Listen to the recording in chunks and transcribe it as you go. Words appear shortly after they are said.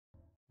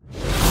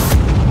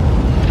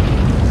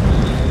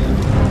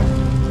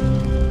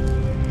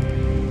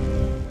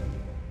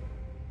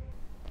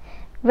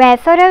Rare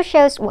photo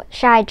shows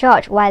shy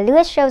George while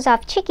Louis shows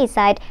off cheeky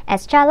side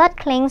as Charlotte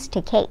clings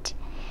to Kate.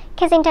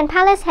 Kensington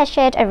Palace has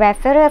shared a rare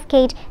photo of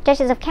Kate,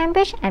 Duchess of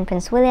Cambridge, and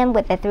Prince William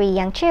with their three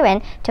young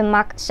children to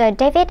mark Sir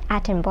David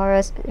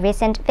Attenborough's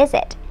recent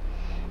visit.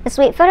 The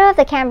sweet photo of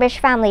the Cambridge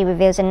family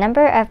reveals a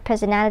number of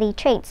personality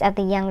traits of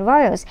the young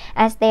royals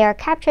as they are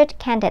captured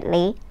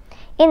candidly.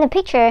 In the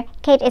picture,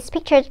 Kate is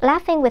pictured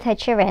laughing with her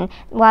children,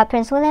 while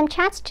Prince William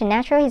chats to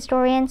natural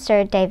historian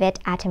Sir David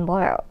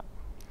Attenborough.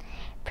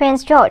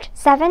 Prince George,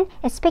 7,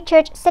 is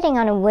pictured sitting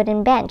on a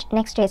wooden bench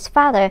next to his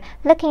father,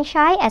 looking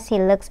shy as he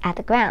looks at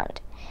the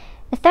ground.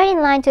 The third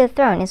in line to the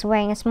throne is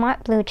wearing a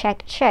smart blue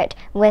checked shirt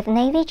with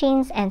navy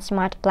jeans and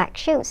smart black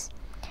shoes.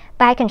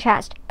 By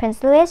contrast,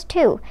 Prince Louis,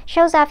 2,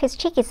 shows off his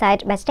cheeky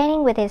side by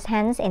standing with his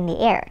hands in the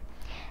air.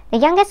 The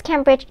youngest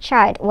Cambridge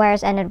child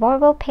wears an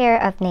adorable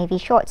pair of navy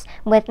shorts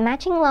with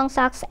matching long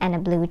socks and a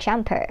blue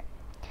jumper.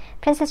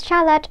 Princess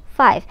Charlotte,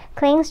 5,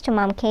 clings to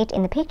Mom Kate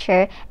in the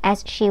picture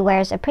as she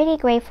wears a pretty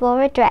grey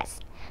floral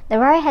dress. The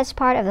royal has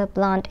part of the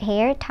blonde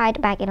hair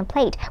tied back in a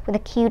plait with a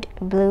cute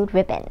blue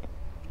ribbon.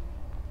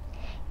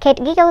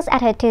 Kate giggles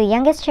at her two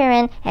youngest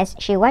children as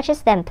she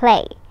watches them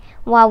play,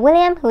 while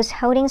William, who's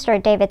holding Sir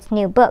David's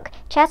new book,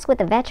 chats with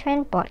a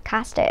veteran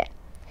broadcaster.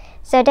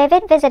 Sir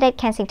David visited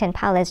Kensington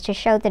Palace to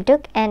show the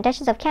Duke and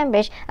Duchess of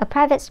Cambridge a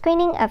private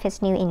screening of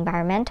his new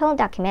environmental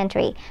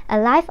documentary, A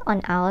Life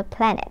on Our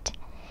Planet.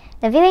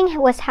 The viewing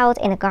was held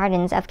in the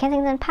gardens of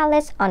Kensington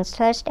Palace on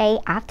Thursday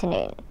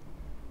afternoon.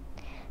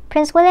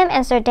 Prince William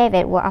and Sir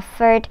David were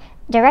offered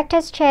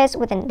directors' chairs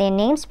with their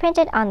names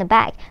printed on the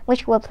back,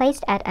 which were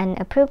placed at an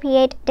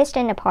appropriate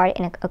distance apart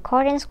in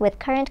accordance with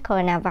current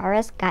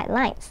coronavirus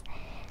guidelines.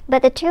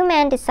 But the two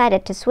men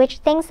decided to switch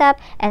things up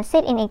and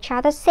sit in each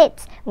other's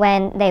seats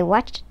when they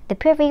watched the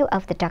preview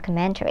of the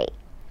documentary.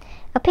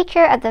 A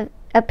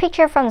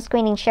picture from the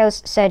screening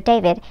shows Sir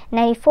David,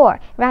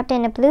 94, wrapped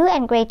in a blue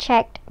and grey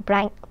checked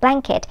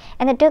blanket,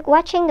 and the Duke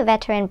watching the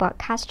veteran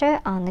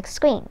broadcaster on the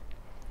screen.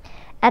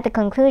 At the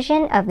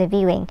conclusion of the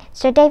viewing,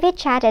 Sir David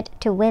chatted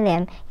to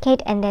William,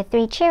 Kate, and their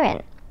three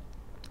children.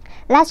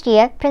 Last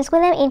year, Prince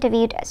William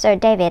interviewed Sir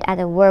David at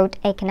the World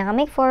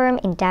Economic Forum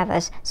in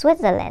Davos,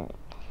 Switzerland.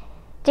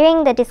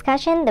 During the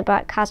discussion, the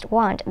broadcast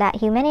warned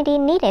that humanity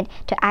needed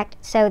to act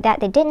so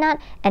that they did not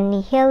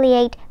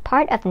annihilate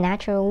part of the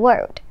natural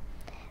world.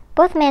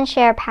 Both men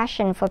share a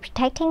passion for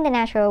protecting the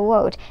natural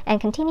world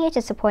and continue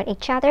to support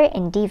each other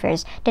in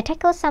endeavors to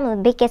tackle some of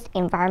the biggest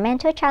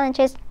environmental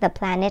challenges the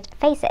planet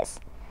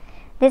faces.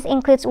 This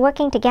includes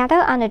working together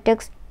on the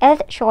Duke's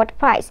Earthshot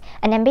Prize,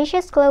 an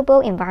ambitious global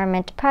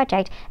environment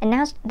project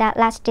announced that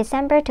last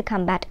December to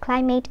combat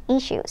climate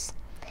issues.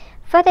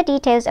 Further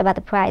details about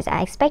the prize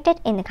are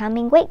expected in the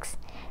coming weeks.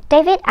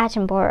 David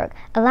Attenborough,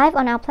 A Life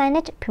on Our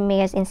Planet,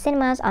 premieres in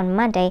cinemas on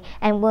Monday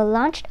and will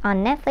launch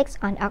on Netflix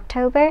on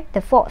October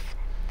the 4th.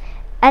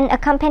 An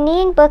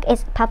accompanying book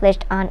is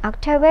published on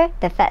October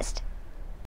the 1st.